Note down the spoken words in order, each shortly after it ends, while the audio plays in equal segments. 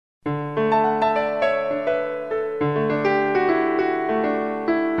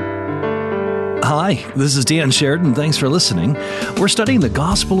Hi, this is Dan Sheridan. Thanks for listening. We're studying the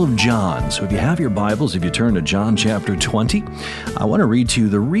Gospel of John. So if you have your Bibles, if you turn to John chapter 20, I want to read to you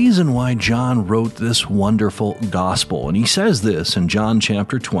the reason why John wrote this wonderful gospel. And he says this in John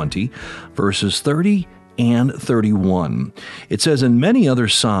chapter 20, verses 30 and 31. It says, "And many other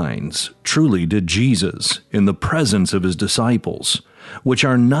signs truly did Jesus in the presence of his disciples, which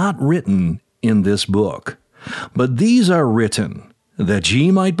are not written in this book. But these are written, that ye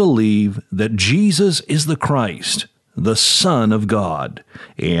might believe that Jesus is the Christ, the Son of God,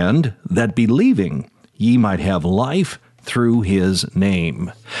 and that believing ye might have life through his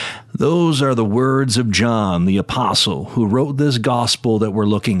name." Those are the words of John, the apostle, who wrote this gospel that we're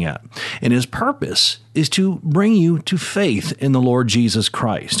looking at. And his purpose is to bring you to faith in the Lord Jesus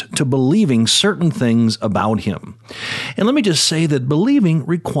Christ, to believing certain things about him. And let me just say that believing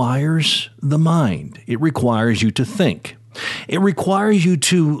requires the mind. It requires you to think. It requires you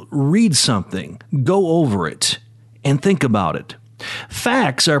to read something, go over it, and think about it.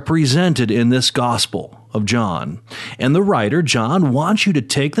 Facts are presented in this Gospel of John, and the writer, John, wants you to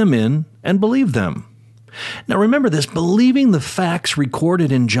take them in and believe them. Now remember this, believing the facts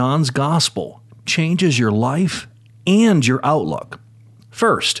recorded in John's Gospel changes your life and your outlook.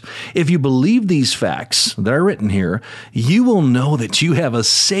 First, if you believe these facts that are written here, you will know that you have a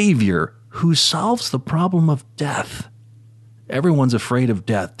Savior who solves the problem of death. Everyone's afraid of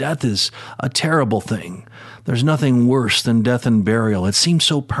death. Death is a terrible thing. There's nothing worse than death and burial. It seems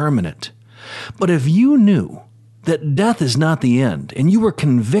so permanent. But if you knew that death is not the end, and you were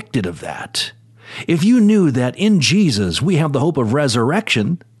convicted of that, if you knew that in Jesus we have the hope of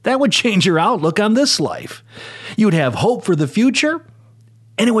resurrection, that would change your outlook on this life. You would have hope for the future,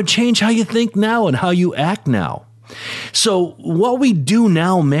 and it would change how you think now and how you act now. So what we do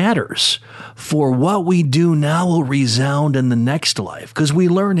now matters, for what we do now will resound in the next life, because we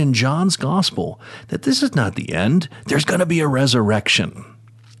learn in John's gospel that this is not the end. There's going to be a resurrection.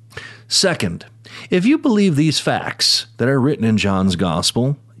 Second, if you believe these facts that are written in John's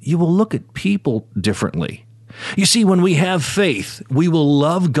gospel, you will look at people differently. You see, when we have faith, we will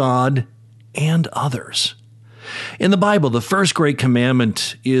love God and others. In the Bible, the first great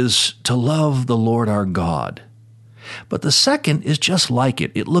commandment is to love the Lord our God. But the second is just like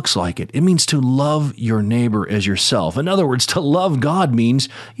it. It looks like it. It means to love your neighbor as yourself. In other words, to love God means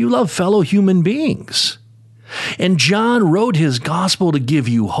you love fellow human beings. And John wrote his gospel to give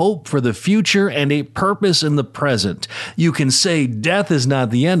you hope for the future and a purpose in the present. You can say, death is not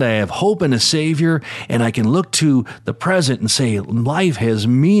the end. I have hope in a Savior, and I can look to the present and say, life has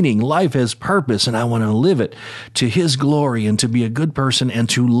meaning, life has purpose, and I want to live it to his glory and to be a good person and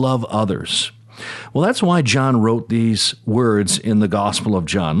to love others. Well, that's why John wrote these words in the Gospel of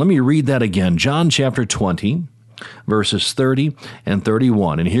John. Let me read that again. John chapter 20, verses 30 and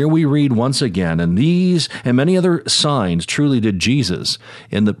 31. And here we read once again, "And these and many other signs truly did Jesus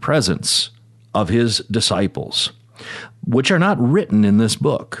in the presence of his disciples, which are not written in this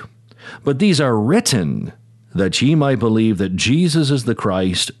book. But these are written that ye might believe that Jesus is the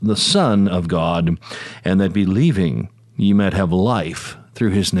Christ, the Son of God, and that believing ye might have life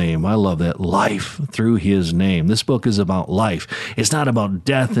through his name." I love that. Life through his name. This book is about life. It's not about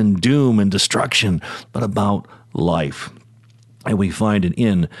death and doom and destruction, but about life. And we find it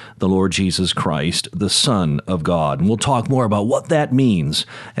in the Lord Jesus Christ, the Son of God. And we'll talk more about what that means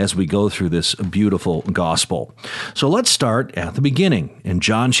as we go through this beautiful gospel. So let's start at the beginning. In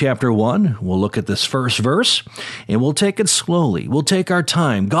John chapter 1, we'll look at this first verse, and we'll take it slowly. We'll take our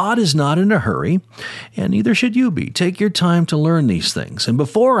time. God is not in a hurry, and neither should you be. Take your time to learn these things. And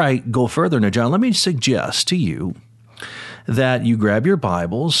before I go further into John, let me suggest to you that you grab your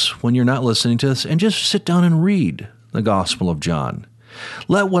Bibles when you're not listening to this and just sit down and read the Gospel of John.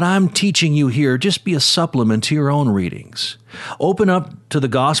 Let what I'm teaching you here just be a supplement to your own readings. Open up to the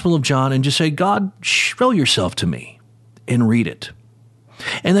Gospel of John and just say, God, show yourself to me, and read it.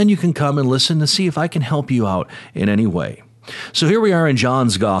 And then you can come and listen to see if I can help you out in any way. So here we are in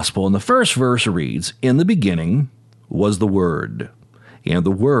John's Gospel, and the first verse reads, "In the beginning was the Word, and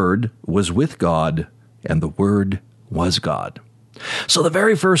the Word was with God, and the Word was God." So the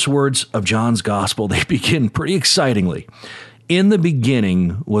very first words of John's gospel, they begin pretty excitingly. In the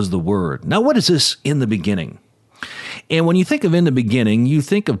beginning was the Word. Now, what is this in the beginning? And when you think of in the beginning, you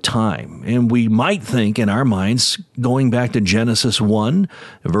think of time. And we might think in our minds, going back to Genesis 1,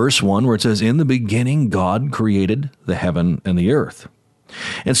 verse 1, where it says, "In the beginning, God created the heaven and the earth."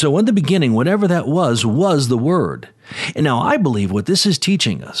 And so in the beginning, whatever that was the Word. And now I believe what this is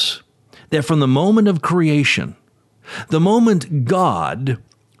teaching us, that from the moment of creation, the moment God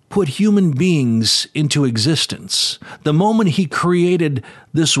put human beings into existence, the moment he created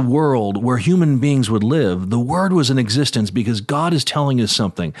this world where human beings would live, the Word was in existence because God is telling us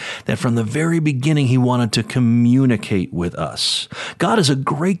something that from the very beginning he wanted to communicate with us. God is a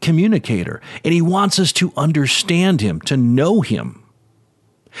great communicator, and he wants us to understand him, to know him.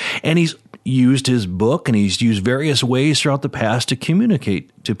 And he's used his book, and he's used various ways throughout the past to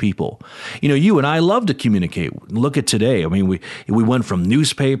communicate to people. You know, you and I love to communicate. Look at today. I mean, we went from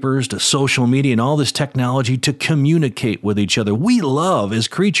newspapers to social media and all this technology to communicate with each other. We love as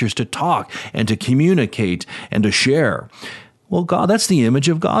creatures to talk and to communicate and to share. Well, God, that's the image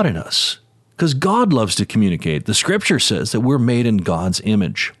of God in us, because God loves to communicate. The scripture says that we're made in God's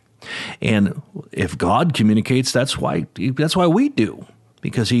image. And if God communicates, that's why we do,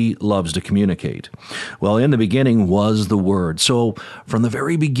 because he loves to communicate. Well, in the beginning was the Word. So from the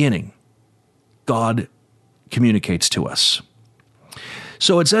very beginning, God communicates to us.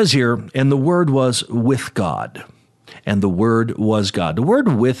 So it says here, and the Word was with God, and the Word was God. The word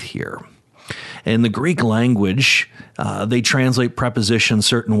with here, in the Greek language, they translate preposition a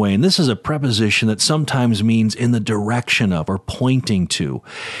certain way. And this is a preposition that sometimes means in the direction of or pointing to.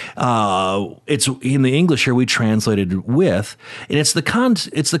 It's in the English here, we translated with, and it's the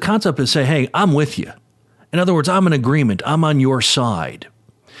concept of say, hey, I'm with you. In other words, I'm in agreement. I'm on your side.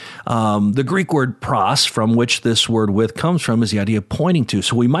 The Greek word pros, from which this word with comes from, is the idea of pointing to.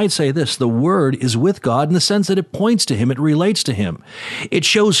 So we might say this: the Word is with God in the sense that it points to him, it relates to him. It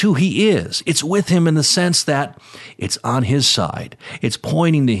shows who he is. It's with him in the sense that it's on his side. It's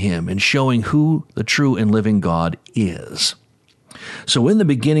pointing to him and showing who the true and living God is. So in the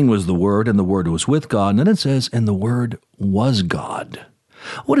beginning was the Word, and the Word was with God. And then it says, and the Word was God.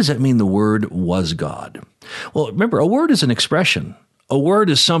 What does that mean, the Word was God? Well, remember, a word is an expression. A word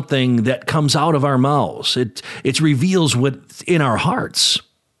is something that comes out of our mouths. It reveals what's in our hearts.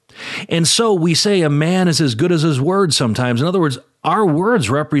 And so we say a man is as good as his word sometimes. In other words, our words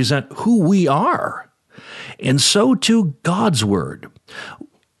represent who we are. And so too God's word,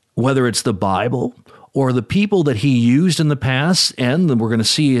 whether it's the Bible or the people that he used in the past, and we're going to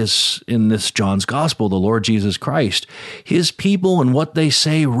see is in this John's Gospel, the Lord Jesus Christ, his people and what they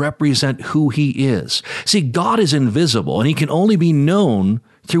say represent who he is. See, God is invisible, and he can only be known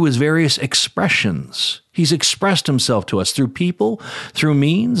through his various expressions. He's expressed himself to us through people, through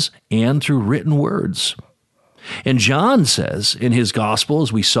means, and through written words. And John says in his Gospel,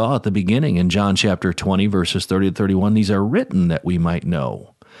 as we saw at the beginning in John chapter 20, verses 30 to 31, these are written that we might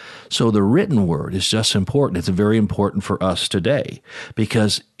know. So the written word is just important. It's very important for us today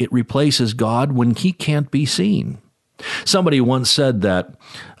because it replaces God when he can't be seen. Somebody once said that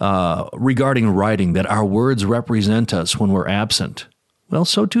regarding writing, that our words represent us when we're absent. Well,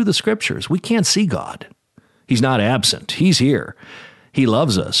 so too the scriptures. We can't see God. He's not absent. He's here. He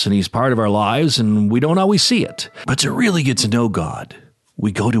loves us, and he's part of our lives, and we don't always see it. But to really get to know God,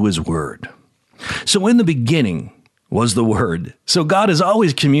 we go to his word. So in the beginning was the Word. So God has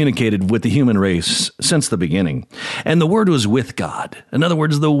always communicated with the human race since the beginning. And the Word was with God. In other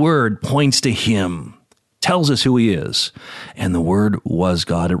words, the Word points to him, tells us who he is. And the Word was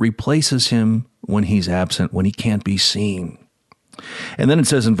God. It replaces him when he's absent, when he can't be seen. And then it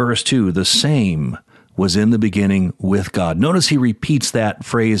says in verse 2, the same was in the beginning with God. Notice he repeats that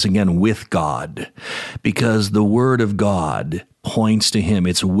phrase again, with God, because the Word of God points to him.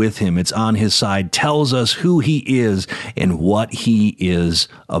 It's with him. It's on his side, tells us who he is and what he is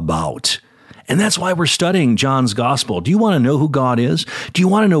about. And that's why we're studying John's Gospel. Do you want to know who God is? Do you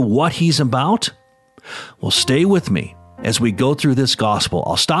want to know what he's about? Well, stay with me as we go through this Gospel.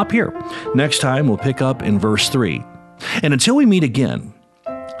 I'll stop here. Next time, we'll pick up in verse 3. And until we meet again,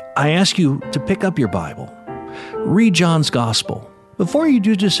 I ask you to pick up your Bible, read John's Gospel. Before you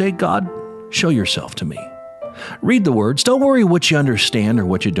do, just say, God, show yourself to me. Read the words. Don't worry what you understand or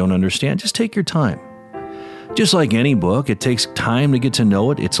what you don't understand. Just take your time. Just like any book, it takes time to get to know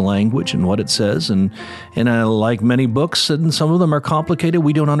it, its language and what it says. And like many books, and some of them are complicated,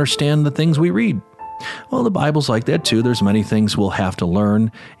 we don't understand the things we read. Well, the Bible's like that too. There's many things we'll have to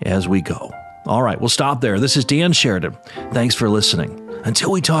learn as we go. All right, we'll stop there. This is Dan Sheridan. Thanks for listening.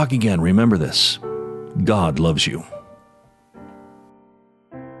 Until we talk again, remember this: God loves you.